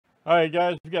All right,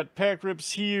 guys, we got pack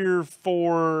rips here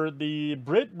for the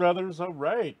Britt brothers. All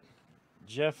right,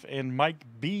 Jeff and Mike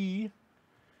B.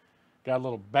 Got a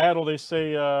little battle. They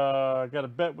say, got a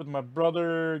bet with my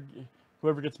brother.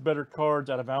 Whoever gets better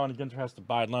cards out of Allen and Ginter has to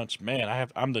buy lunch. Man,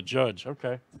 I'm the judge.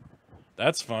 Okay,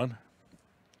 that's fun.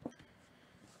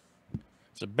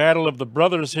 It's a battle of the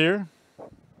brothers here,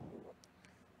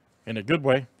 in a good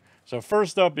way. So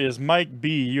first up is Mike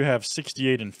B. You have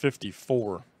 68 and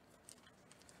 54.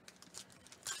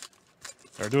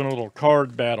 They're doing a little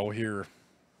card battle here.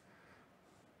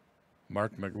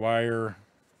 Mark McGuire.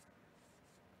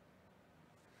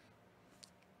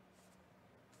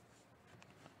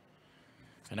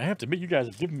 And I have to admit, you guys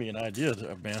have given me an idea,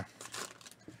 man.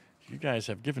 You guys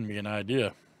have given me an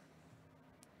idea.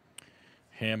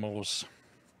 Hamels.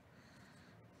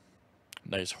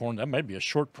 Nice horn. That might be a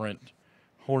short print.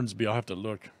 Hornsby, I'll have to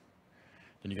look.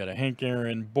 Then you got a Hank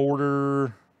Aaron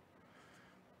border.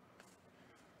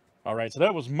 All right, so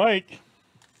that was Mike.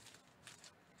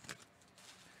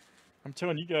 I'm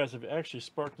telling you guys have actually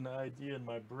sparked an idea in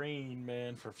my brain,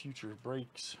 man, for future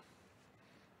breaks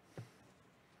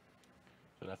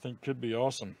that I think could be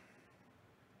awesome.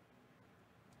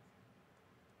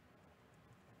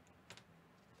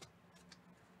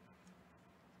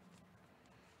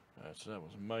 All right, so that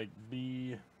was Mike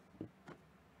B.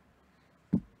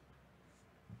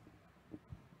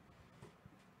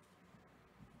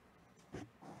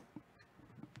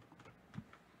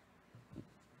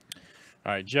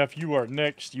 All right, Jeff, you are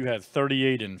next. You had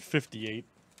 38 and 58.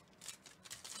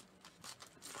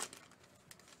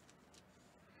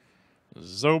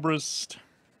 Zobrist,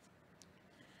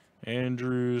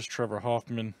 Andrews, Trevor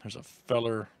Hoffman. There's a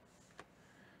feller.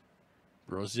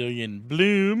 Brazilian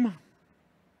Bloom.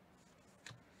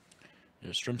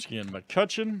 Yastrzemski and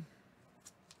McCutcheon.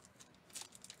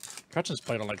 McCutcheon's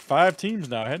played on like 5 teams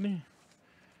now, hasn't he?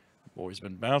 Boy, he's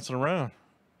been bouncing around.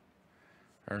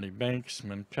 Ernie Banks,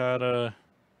 Mancada,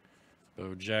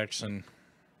 Bo Jackson,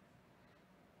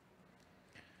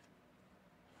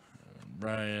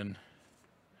 Brian.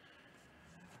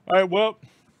 All right, well,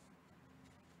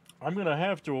 I'm going to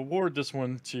have to award this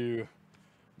one to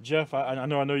Jeff. I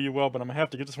know you well, but I'm going to have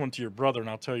to get this one to your brother, and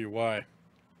I'll tell you why.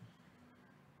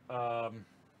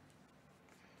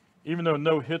 Even though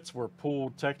no hits were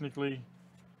pulled technically,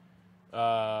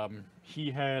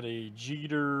 he had a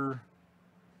Jeter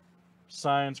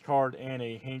Science card and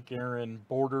a Hank Aaron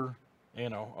border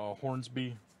and a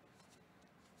Hornsby.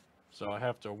 So I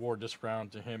have to award this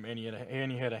round to him. And he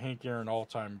had a Hank Aaron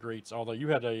all-time greats. Although you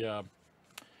had a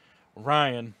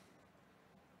Ryan,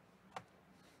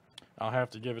 I'll have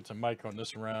to give it to Mike on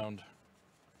this round.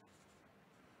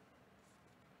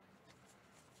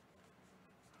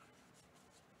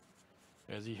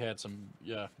 As he had some,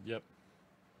 yep.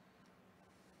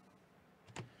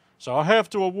 So I'll have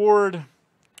to award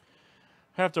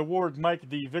Mike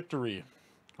the victory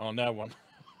on that one.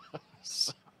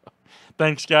 So,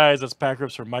 thanks, guys. That's Pack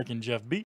Rips for Mike and Jeff B.